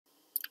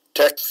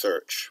Text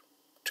Search,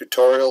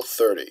 Tutorial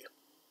 30.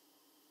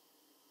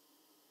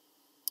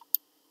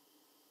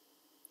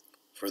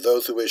 For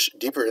those who wish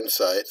deeper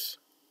insights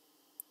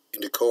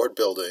into cohort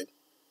building,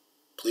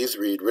 please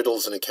read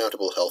Riddles in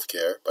Accountable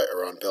Healthcare by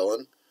Aaron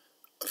Bellin,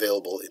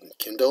 available in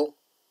Kindle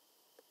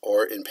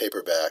or in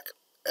paperback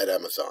at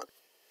Amazon.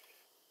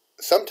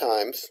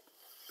 Sometimes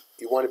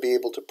you want to be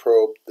able to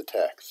probe the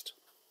text.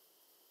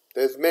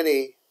 There are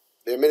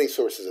many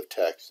sources of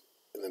text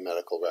in the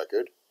medical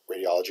record: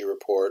 radiology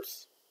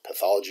reports,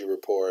 pathology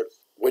reports.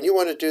 When you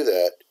want to do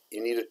that,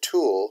 you need a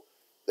tool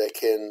that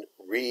can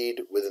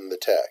read within the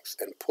text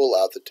and pull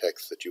out the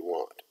text that you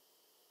want.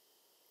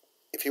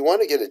 If you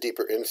want to get a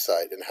deeper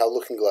insight in how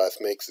Looking Glass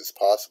makes this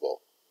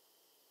possible,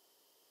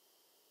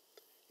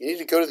 you need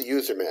to go to the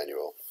user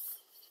manual,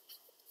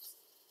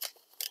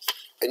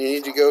 and you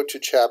need to go to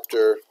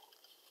chapter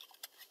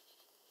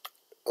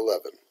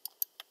 11,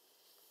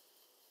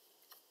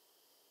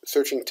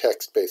 Searching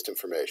Text-Based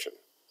Information.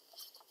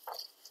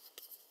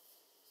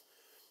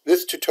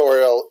 This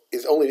tutorial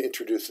is only to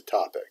introduce the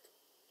topic.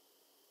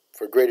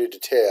 For greater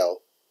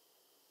detail,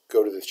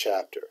 go to this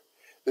chapter.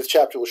 This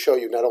chapter will show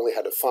you not only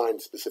how to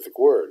find specific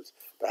words,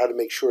 but how to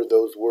make sure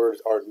those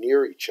words are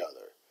near each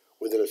other,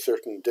 within a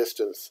certain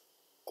distance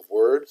of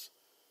words,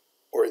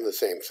 or in the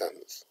same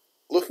sentence.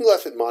 Looking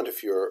Glass at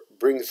Montefiore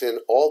brings in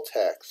all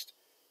text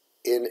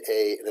in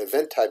an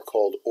event type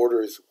called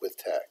orders with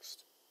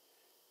text.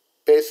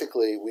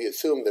 Basically, we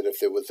assume that if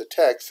there was a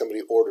text,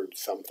 somebody ordered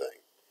something.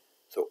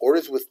 So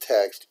orders with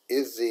text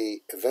is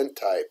the event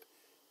type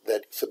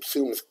that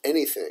subsumes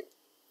anything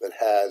that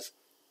has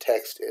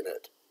text in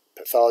it.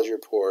 Pathology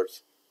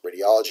reports,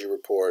 radiology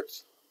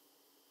reports.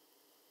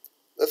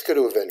 Let's go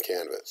to Event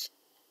Canvas.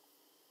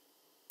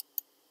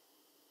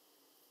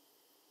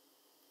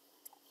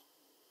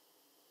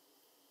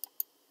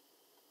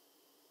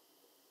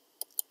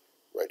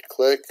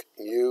 Right-click,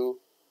 New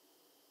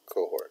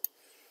Cohort.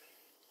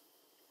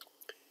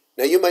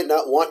 Now you might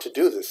not want to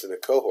do this in a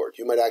cohort.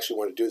 You might actually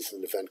want to do this in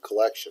an event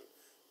collection.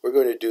 We're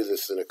going to do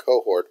this in a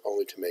cohort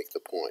only to make the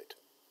point.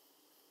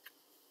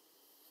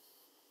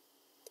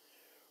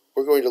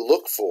 We're going to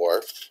look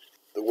for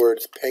the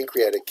words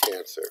pancreatic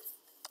cancer.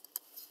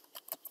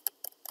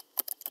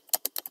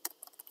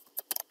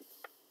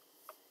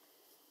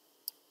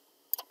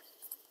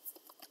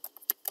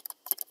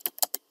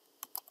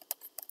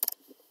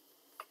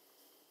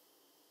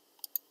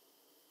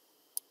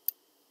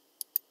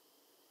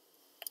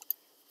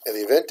 And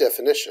the event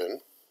definition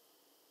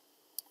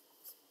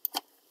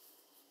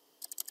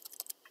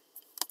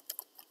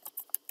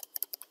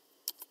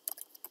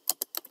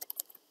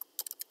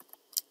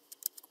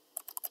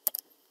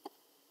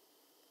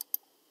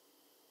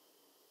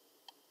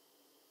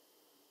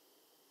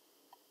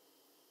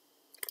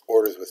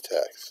orders with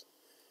text.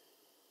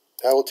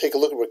 Now we'll take a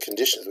look at what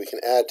conditions we can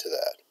add to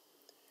that.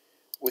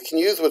 We can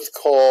use what's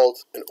called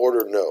an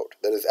order note.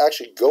 That is,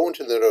 actually go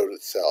into the note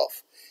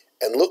itself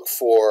and look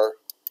for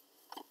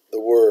the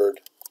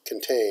word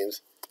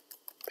contains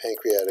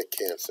pancreatic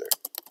cancer.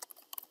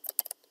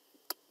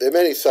 There are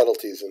many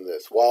subtleties in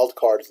this,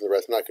 wildcards and the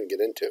rest I'm not going to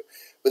get into.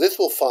 But this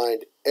will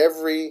find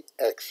every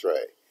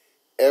x-ray,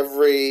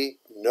 every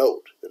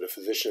note that a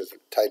physician has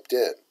typed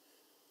in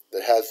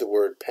that has the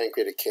word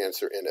pancreatic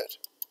cancer in it.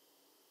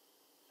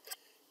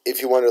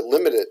 If you want to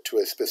limit it to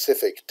a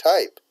specific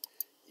type,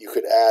 you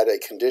could add a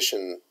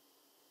condition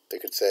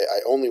that could say, I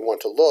only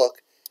want to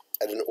look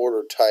at an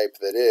order type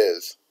that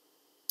is,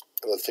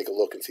 and let's take a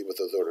look and see what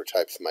those order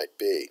types might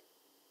be.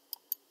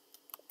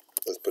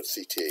 Let's put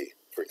CT,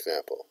 for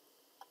example.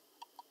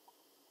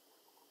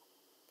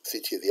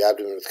 CT of the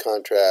abdomen with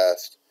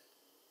contrast,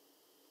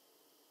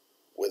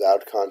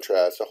 without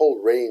contrast, a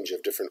whole range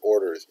of different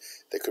orders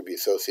that could be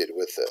associated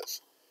with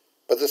this.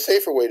 But the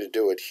safer way to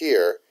do it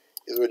here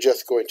is we're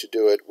just going to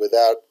do it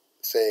without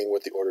saying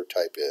what the order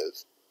type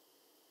is.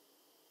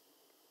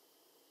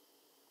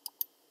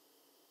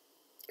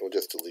 We'll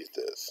just delete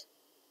this.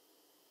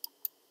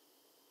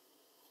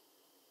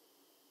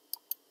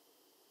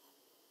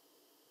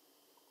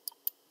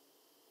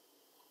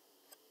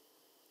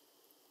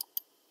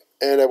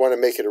 And I want to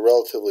make it a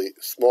relatively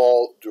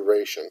small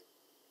duration.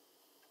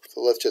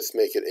 So let's just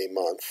make it a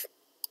month,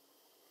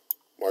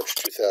 March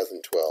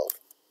 2012.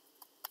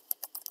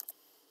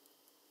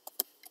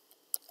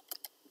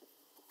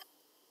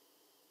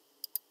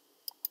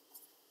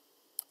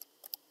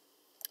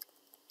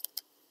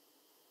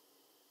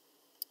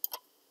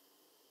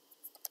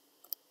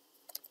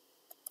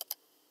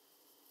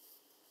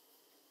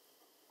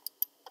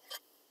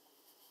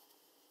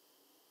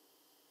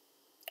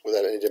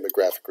 Without any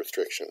demographic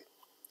restriction.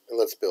 And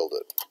let's build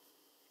it.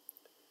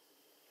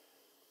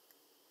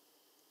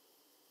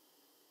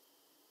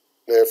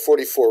 There are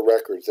 44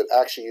 records that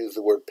actually use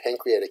the word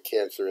pancreatic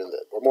cancer in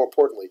it. Or more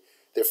importantly,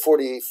 there are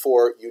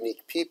 44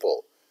 unique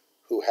people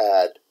who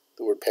had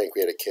the word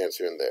pancreatic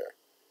cancer in there.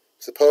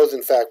 Suppose,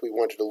 in fact, we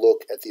wanted to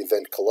look at the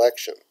event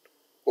collection.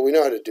 Well, we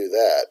know how to do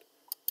that.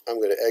 I'm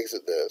going to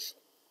exit this.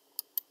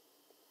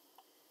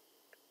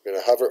 I'm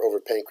going to hover over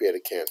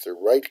pancreatic cancer,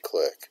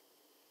 right-click,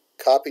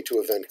 copy to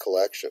event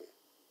collection.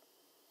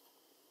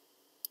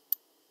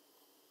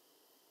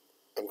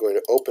 I'm going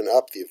to open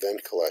up the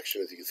event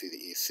collection. As you can see, the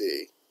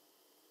EC.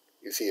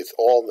 You see it's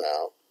all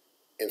now.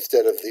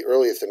 Instead of the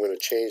earliest, I'm going to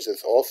change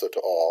this also to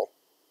all.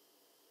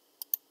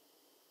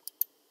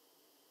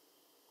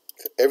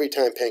 So every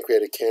time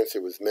pancreatic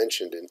cancer was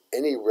mentioned in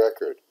any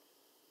record,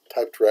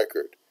 typed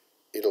record,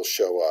 it'll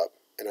show up,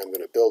 and I'm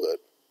going to build it.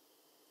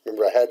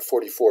 Remember, I had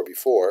 44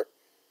 before.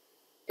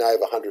 Now I have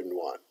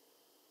 101.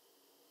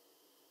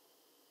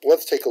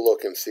 Let's take a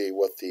look and see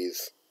what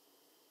these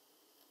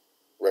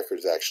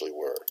records actually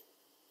were.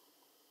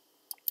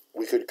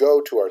 We could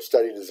go to our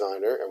study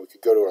designer, and we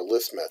could go to our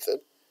list method,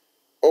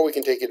 or we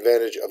can take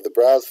advantage of the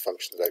browse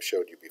function that I've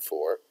showed you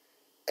before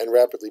and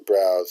rapidly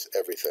browse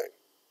everything.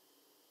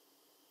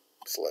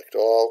 Select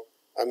all.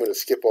 I'm going to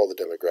skip all the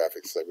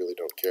demographics. I really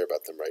don't care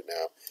about them right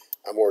now.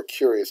 I'm more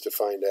curious to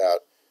find out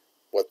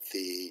what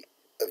the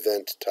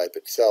event type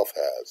itself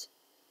has.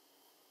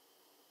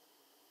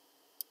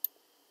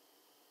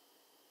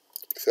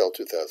 Excel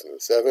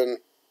 2007.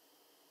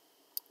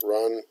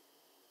 Run.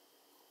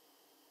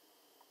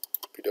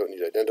 We don't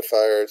need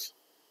identifiers.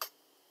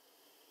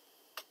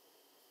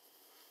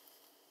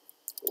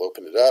 We'll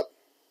open it up.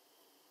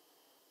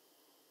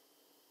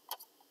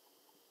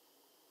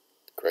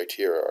 The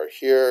criteria are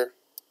here.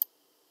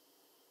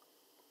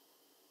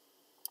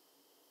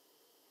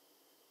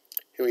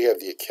 Here we have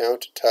the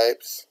account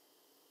types.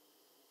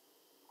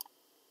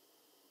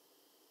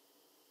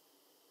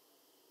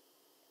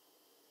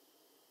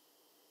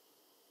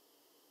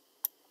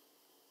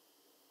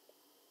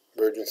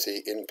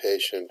 Emergency,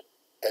 inpatient,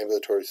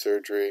 ambulatory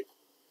surgery.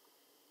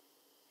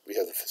 We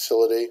have the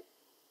facility.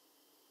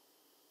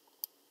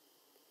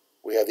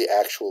 We have the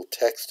actual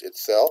text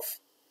itself.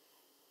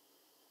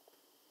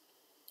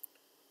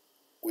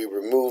 We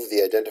remove the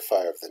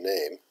identifier of the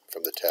name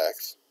from the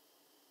text.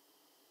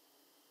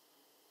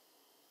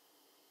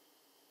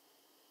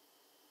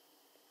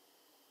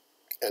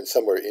 And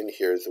somewhere in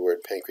here is the word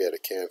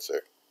pancreatic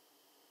cancer.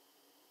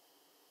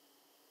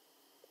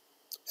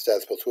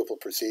 Status post-Whipple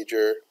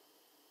procedure.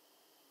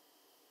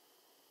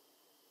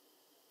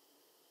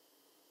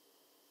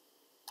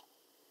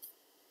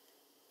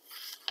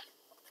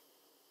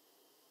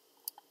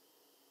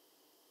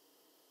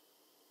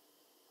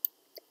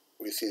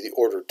 We see the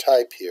order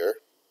type here.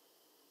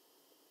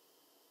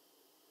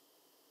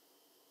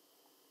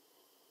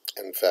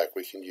 And in fact,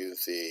 we can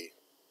use the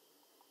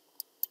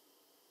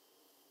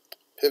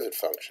pivot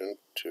function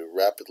to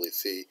rapidly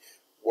see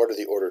what are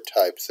the order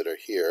types that are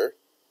here.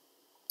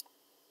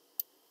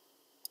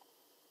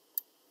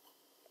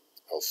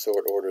 I'll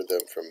sort order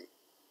them from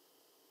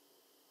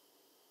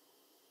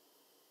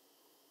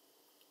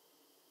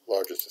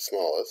largest to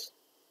smallest.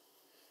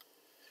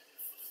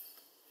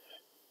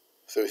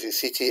 So we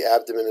see CT,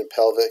 abdomen, and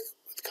pelvic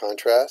with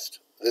contrast.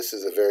 This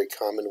is a very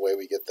common way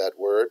we get that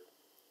word.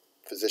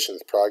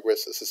 Physician's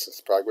progress, assistant's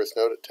progress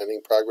note,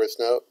 attending progress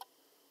note.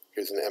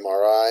 Here's an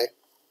MRI.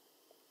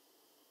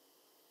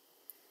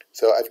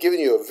 So I've given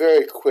you a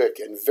very quick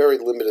and very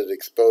limited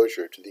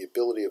exposure to the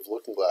ability of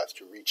Looking Glass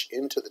to reach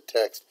into the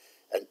text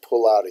and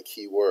pull out a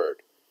key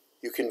word.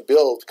 You can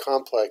build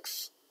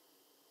complex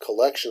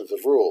collections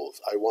of rules.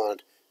 I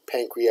want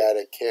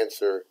pancreatic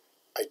cancer.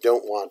 I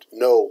don't want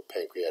no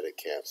pancreatic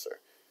cancer.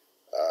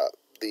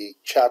 The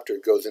chapter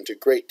goes into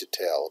great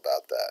detail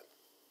about that.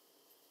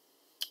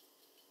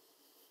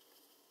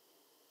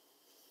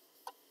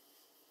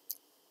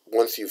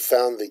 Once you've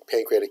found the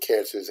pancreatic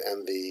cancers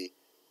and the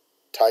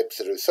types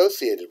that are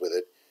associated with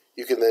it,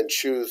 you can then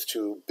choose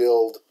to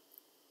build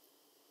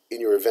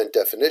in your event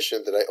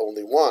definition that I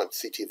only want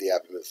CT of the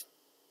abdomen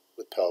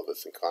with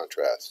pelvis in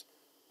contrast,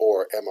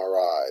 or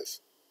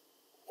MRIs,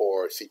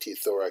 or CT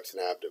thorax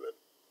and abdomen.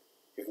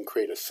 You can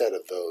create a set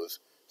of those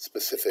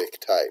specific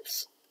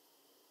types.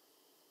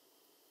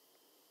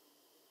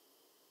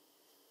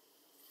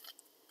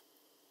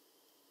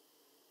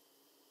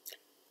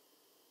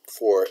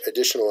 For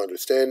additional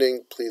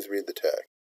understanding, please read the text.